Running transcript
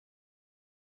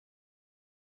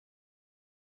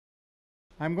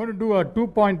I'm going to do a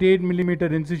 2.8 millimeter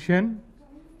incision.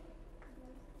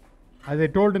 As I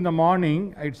told in the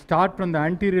morning, I'd start from the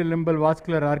anterior limbal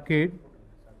vascular arcade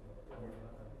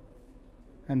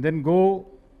and then go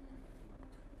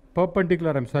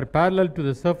parallel to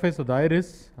the surface of the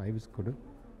iris.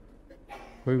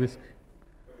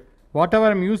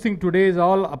 Whatever I'm using today is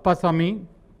all Appasamy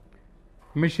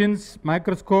machines,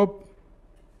 microscope.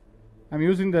 I'm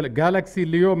using the Galaxy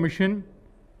Leo machine.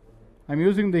 I'm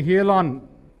using the Hyalon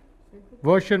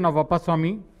version of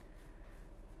Appasamy,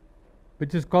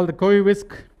 which is called the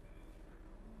Coevisc.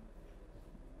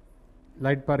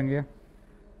 Light paranga.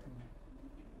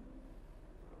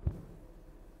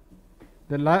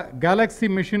 The Galaxy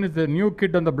machine is the new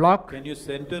kid on the block. Can you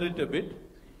center it a bit?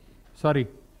 Sorry.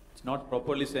 It's not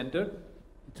properly centered.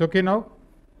 It's okay now?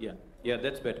 Yeah,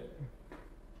 that's better.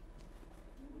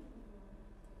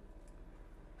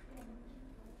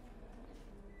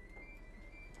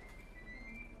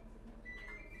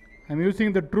 I'm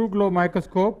using the True Glow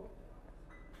microscope.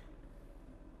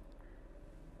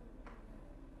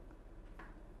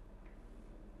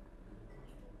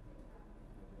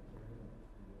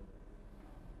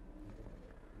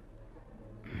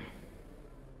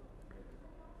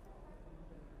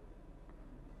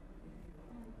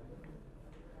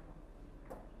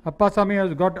 Appasamy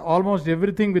has got almost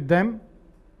everything with them,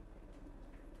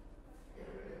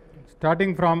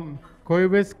 starting from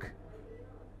Coevisc,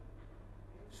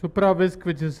 Supravisc,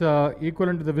 which is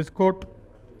equivalent to the Viscoat,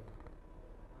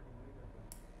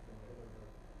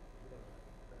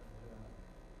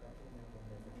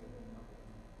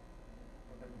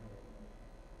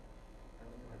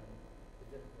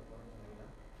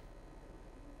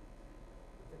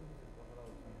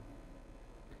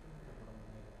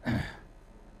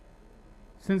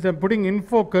 since I'm putting in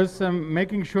focus, I'm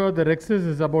making sure the rexis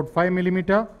is about 5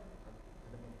 millimeter.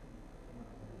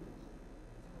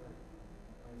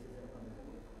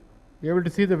 You able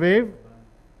to see the wave?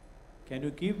 Can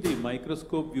you keep the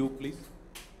microscope view, please?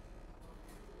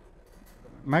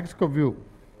 Microscope view.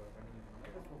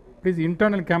 Please,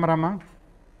 internal camera, ma.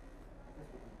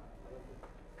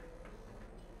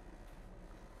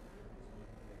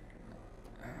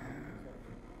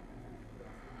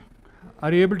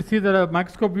 Are you able to see the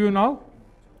microscope view now?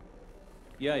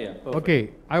 Yeah. Perfect. Okay.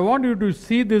 I want you to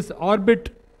see this orbit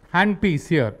handpiece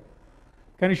here.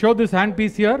 Can you show this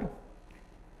handpiece here?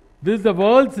 This is the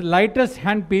world's lightest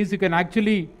handpiece. You can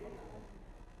actually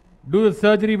do the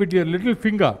surgery with your little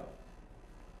finger.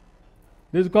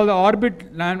 This is called the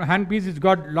orbit handpiece. It's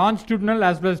got longitudinal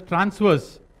as well as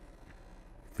transverse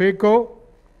phaco.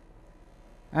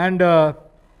 And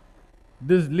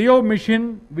this Leo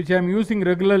machine, which I am using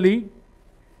regularly,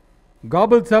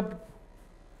 gobbles up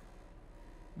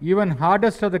even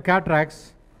hardest of the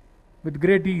cataracts with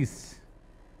great ease.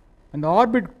 And the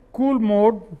orbit cool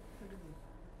mode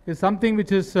is something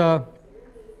which is a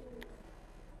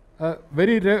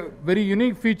very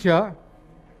unique feature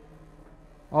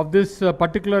of this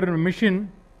particular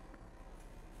machine.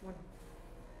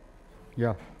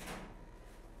 Yeah.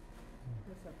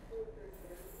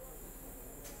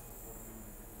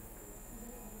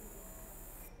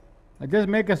 I just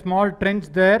make a small trench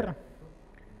there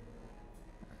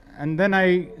and then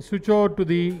I switch over to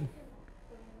the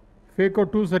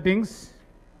Phaco 2 settings.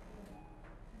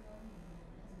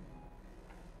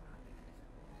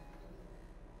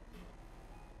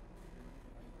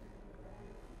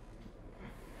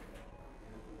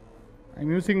 I'm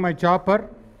using my chopper.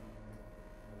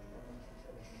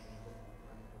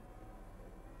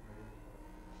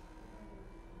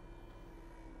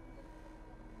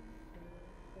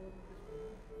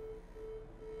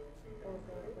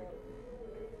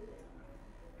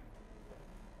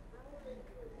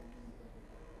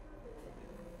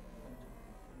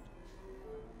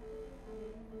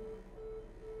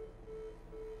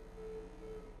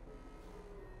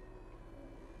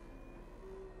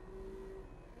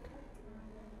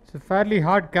 It's a fairly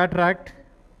hard cataract.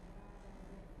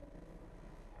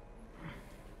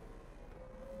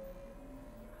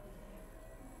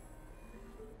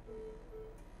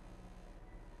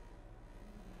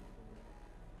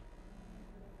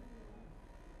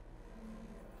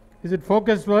 Is it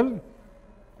focused well?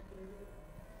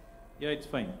 Yeah, it's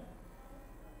fine.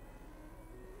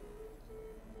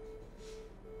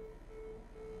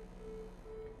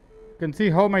 You can see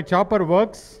how my chopper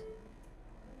works.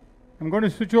 I'm going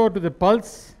to switch over to the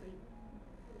pulse.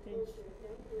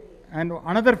 And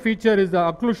another feature is the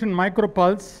occlusion micro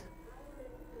pulse,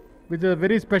 which is a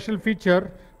very special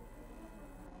feature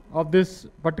of this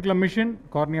particular machine.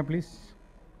 Cornea, please.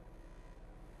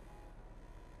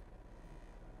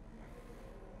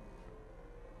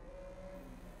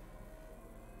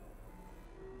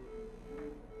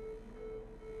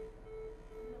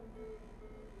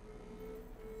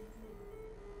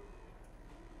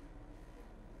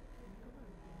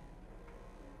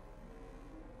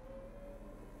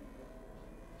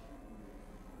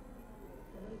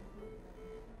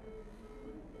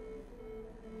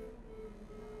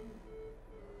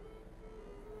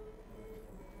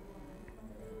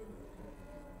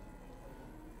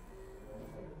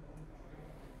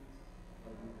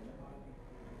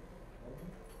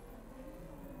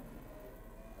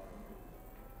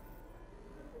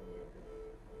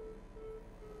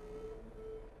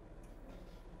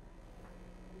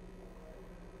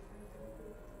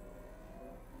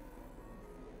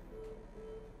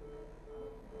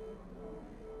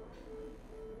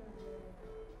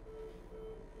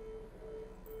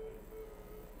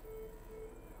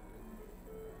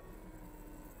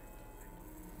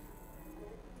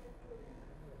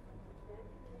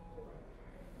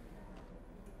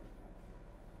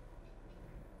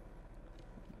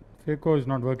 Phaco is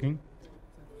not working.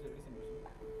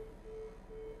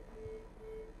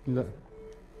 The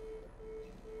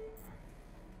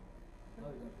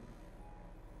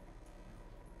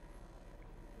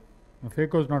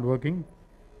Phaco is not working.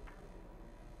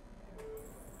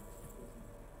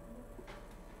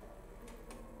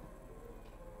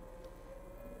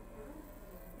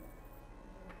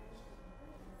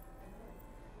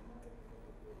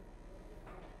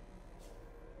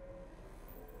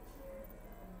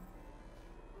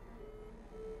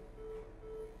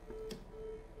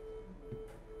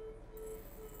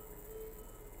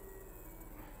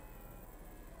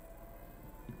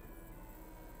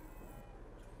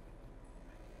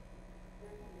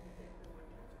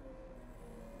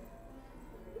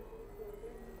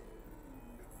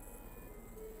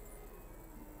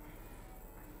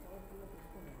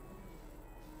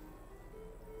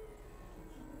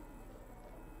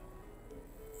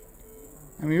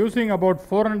 I'm using about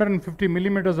 450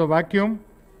 millimeters of vacuum.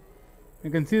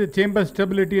 You can see the chamber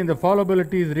stability and the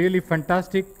followability is really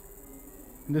fantastic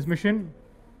in this machine.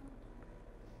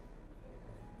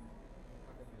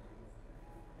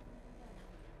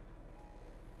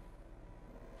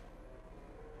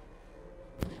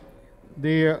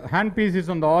 The handpiece is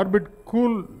on the orbit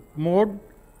cool mode.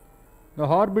 The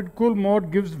orbit cool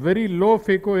mode gives very low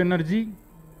phaco energy,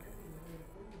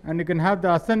 and you can have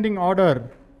the ascending order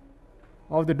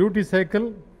of the duty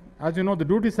cycle. As you know, the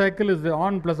duty cycle is the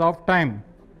on plus off time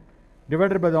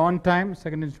divided by the on time.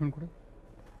 Second instrument.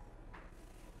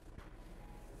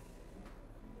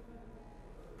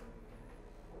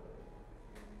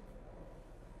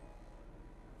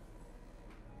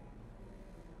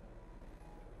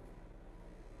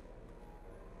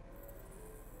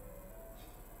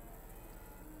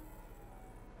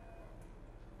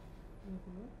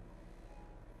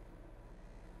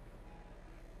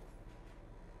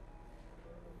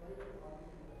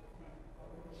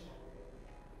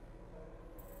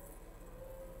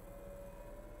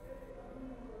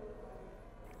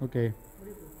 Okay.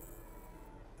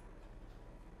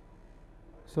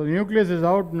 So the nucleus is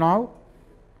out now.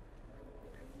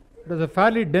 It is a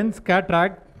fairly dense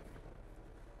cataract,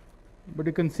 but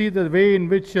you can see the way in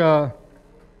which the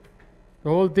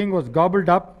whole thing was gobbled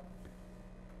up.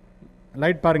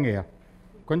 Light parunga,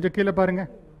 konja keela parunga.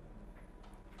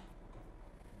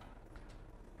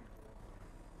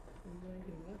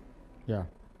 Yeah.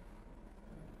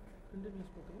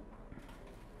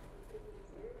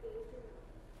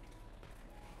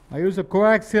 I use a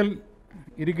coaxial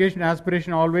irrigation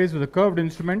aspiration always with a curved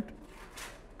instrument,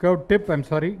 curved tip, I'm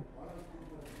sorry.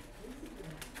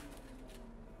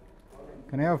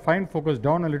 Can I have fine focus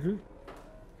down a little?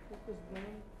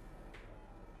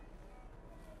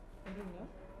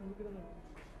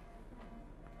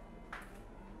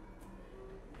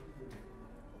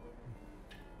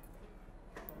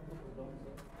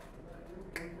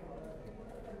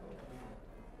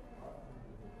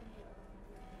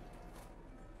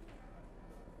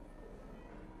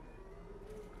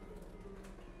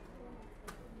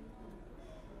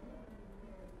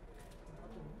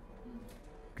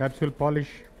 Capsule polish.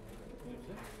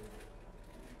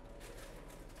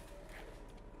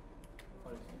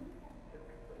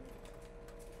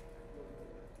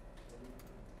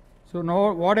 So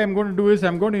now what I am going to do is I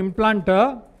am going to implant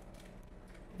a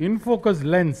in-focus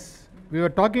lens. We were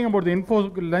talking about the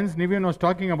in-focus lens, Nivian was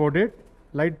talking about it.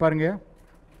 Light parunga.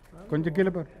 Konja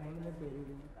keela par.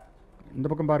 Indha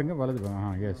pakkam parunga,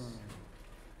 valadu. Yes.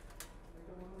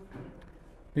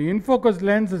 The in-focus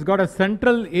lens has got a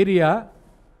central area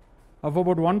of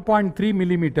about 1.3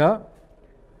 millimeter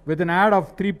with an add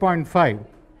of 3.5.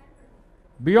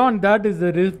 Beyond that is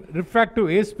the refractive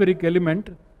aspheric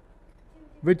element,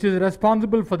 which is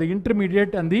responsible for the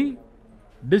intermediate and the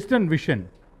distant vision,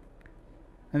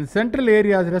 and the central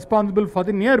area is responsible for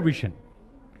the near vision.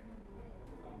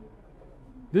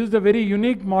 This is a very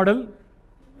unique model,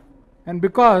 and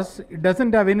because it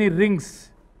doesn't have any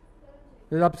rings,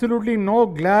 there is absolutely no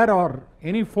glare or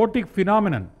any photic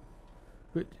phenomenon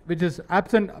which is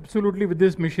absent absolutely with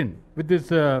this machine, with this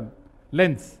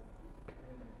lens.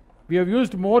 We have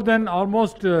used more than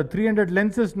almost 300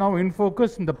 lenses now in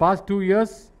focus in the past 2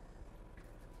 years,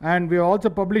 and we have also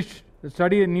published a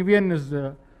study. Nivian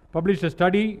has published a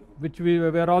study which we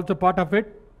were also part of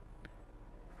it,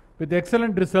 with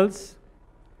excellent results.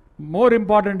 More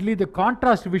importantly, the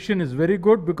contrast vision is very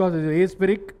good because it is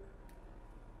aspheric.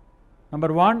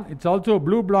 Number one, it's also a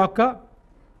blue blocker.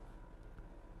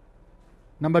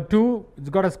 Number two, it's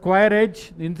got a square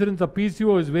edge. The incidence of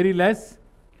PCO is very less.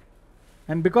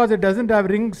 And because it doesn't have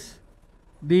rings,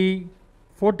 the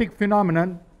photic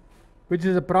phenomenon, which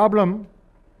is a problem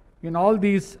in all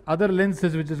these other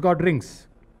lenses which has got rings.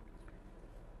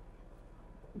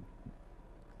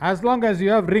 As long as you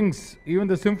have rings, even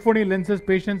the symphony lenses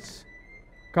patients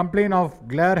complain of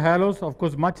glare halos, of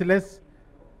course much less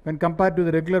when compared to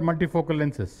the regular multifocal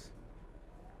lenses.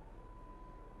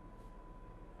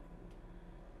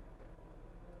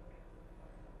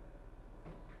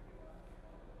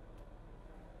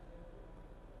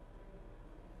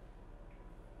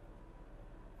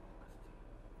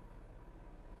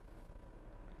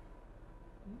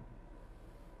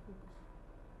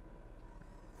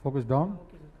 Focus down.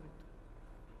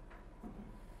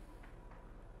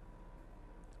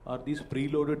 Are these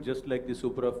preloaded just like the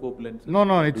suprafocal lenses?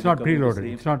 No, it's Do they not come in the preloaded.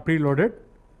 same- It's not preloaded.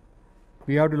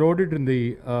 We have to load it in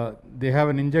the, they have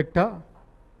an injector.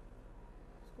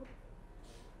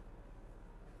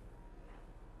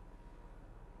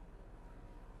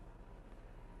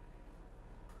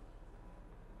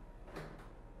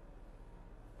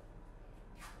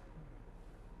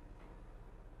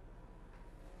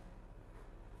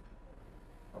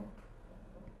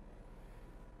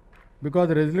 Because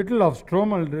there is little of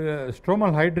stromal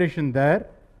hydration there,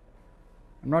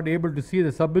 I'm not able to see the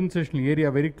subincisional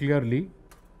area very clearly.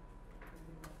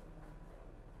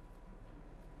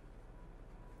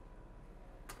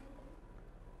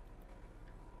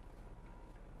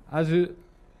 As you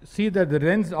see that the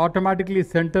lens automatically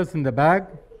centers in the bag,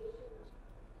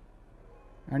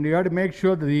 and you have to make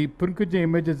sure that the Purkinje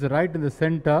image is right in the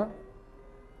center.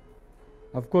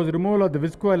 Of course, removal of the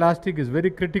viscoelastic is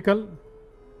very critical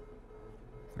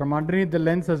from underneath the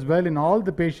lens as well in all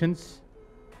the patients,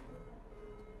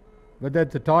 whether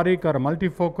it's a toric or a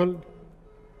multifocal.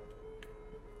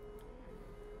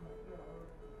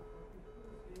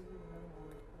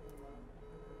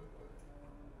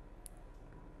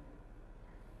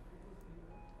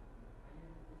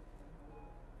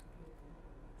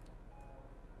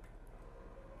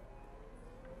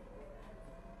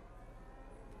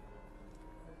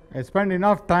 I spend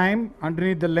enough time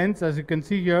underneath the lens, as you can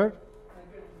see here,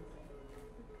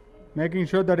 making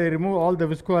sure that I remove all the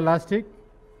viscoelastic.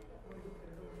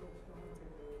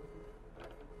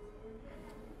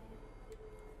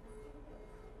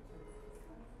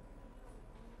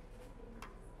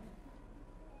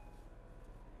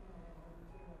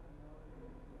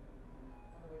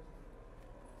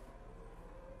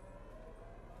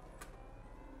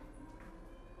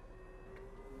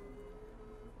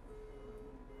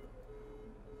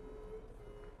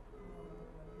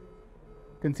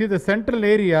 You can see the central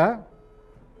area,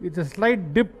 it's a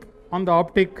slight dip on the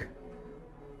optic,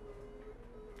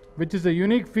 which is a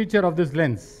unique feature of this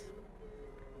lens.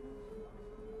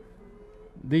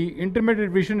 The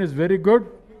intermediate vision is very good.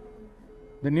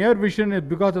 The near vision is,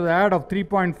 because of the add of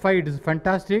 3.5, it is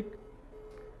fantastic.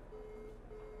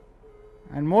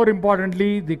 And more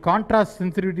importantly, the contrast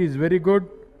sensitivity is very good,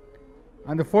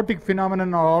 and the photic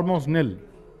phenomenon are almost nil.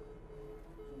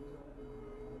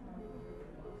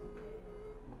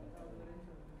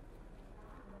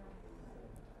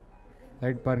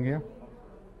 Light பாருங்க.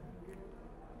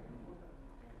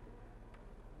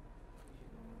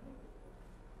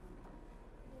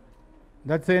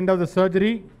 That's the end of the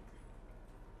surgery.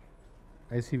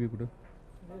 ICV could do.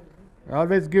 I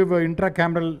always give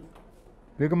intracameral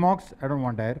Vigamox. I don't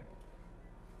want air.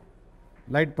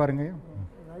 Light பாருங்க.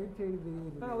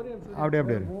 அப்படியே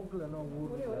அப்படியே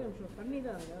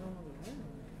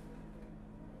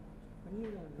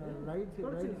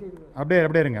அப்படியே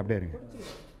அப்படியே இருங்க அப்படியே இருங்க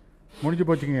முடிஞ்சு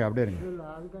போச்சுங்க அப்படியே இருங்க.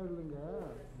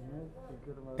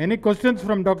 Any questions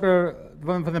from Dr.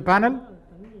 from the panel?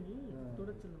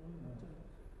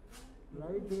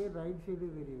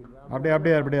 அப்படியே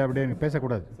அப்படியே அப்படியே அப்படியே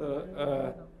பேசக்கூடாது.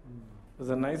 It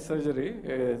was a nice surgery.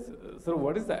 So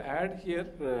what is the add here?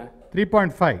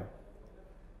 3.5.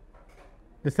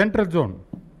 The central zone.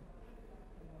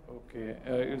 Okay,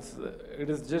 it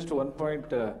is just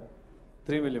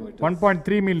 1.3 millimeters.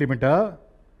 1.3 millimeter.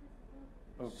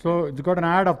 Okay. So it's got an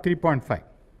add of 3.5.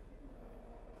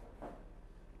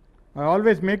 I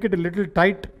always make it a little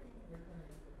tight.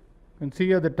 You can see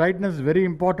here the tightness is very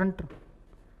important.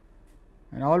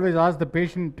 And I always ask the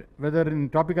patient whether in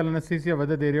topical anesthesia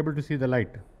whether they are able to see the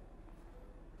light.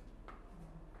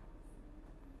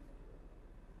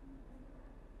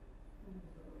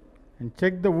 And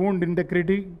check the wound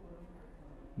integrity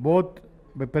both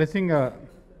by pressing a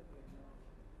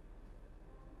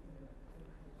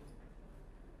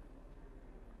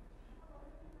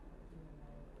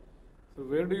So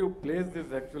where do you place this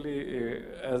actually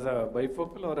as a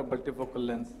bifocal or a multifocal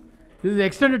lens? This is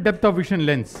extended depth of vision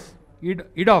lens,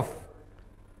 EDOF.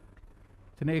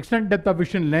 It's an extended depth of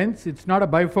vision lens. It's not a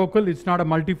bifocal, it's not a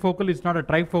multifocal, it's not a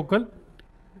trifocal.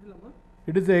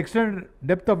 It is the extended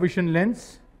depth of vision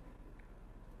lens.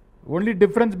 Only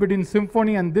difference between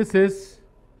Symphony and this is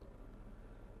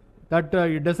that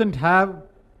it doesn't have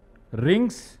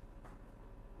rings,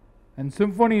 and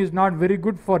Symphony is not very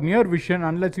good for near vision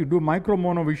unless you do micro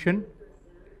mono vision,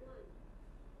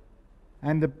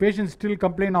 and the patients still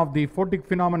complain of the photic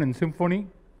phenomenon in Symphony.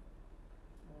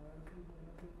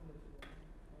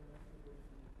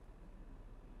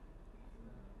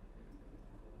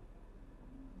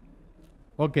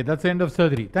 Okay, that's the end of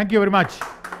surgery. Thank you very much.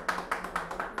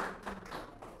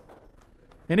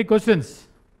 Any questions?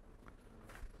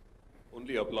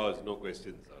 Only applause, no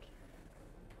questions, sir.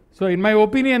 So in my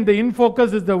opinion, the in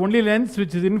focus is the only lens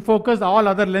which is in focus. All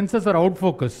other lenses are out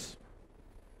focus.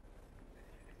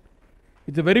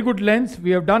 It's a very good lens.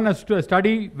 We have done a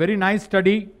study, very nice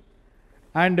study,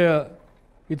 and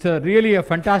it's really a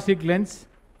fantastic lens.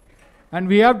 And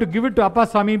we have to give it to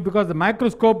Appasamy because the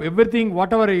microscope, everything,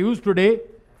 whatever I use today,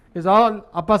 is all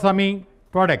Appasamy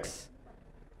products,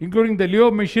 including the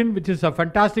Leo machine, which is a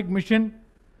fantastic machine,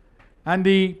 and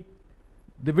the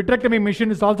vitrectomy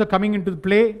machine is also coming into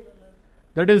play.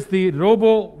 That is the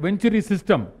Robo Venturi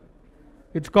system.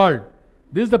 It's called.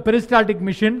 This is the peristaltic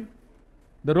machine.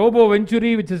 The Robo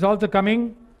Venturi, which is also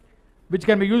coming, which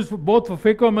can be used for both for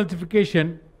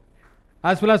phacoemulsification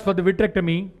as well as for the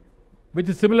vitrectomy, which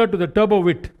is similar to the Turbo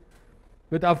Vit,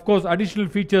 with of course additional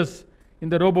features in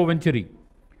the Robo Venturi.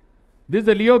 This is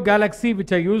the Leo Galaxy,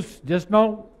 which I used just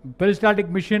now, peristaltic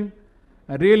machine,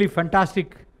 a really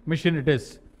fantastic machine it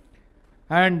is.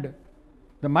 And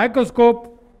the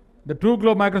microscope, the True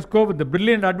Glow microscope, the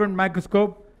Brilliant Advent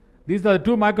microscope, these are the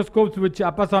two microscopes which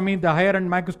Appasamy, the higher end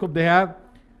microscope they have.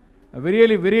 A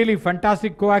really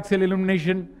fantastic coaxial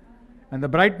illumination, and the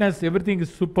brightness, everything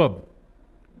is superb.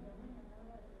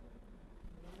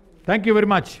 Thank you very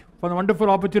much for the wonderful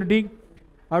opportunity.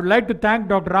 I would like to thank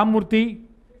Dr. Ramurthy,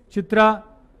 Chitra,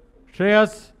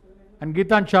 Shreyas, and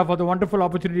Geetan Shah for the wonderful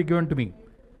opportunity given to me.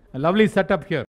 A lovely setup here.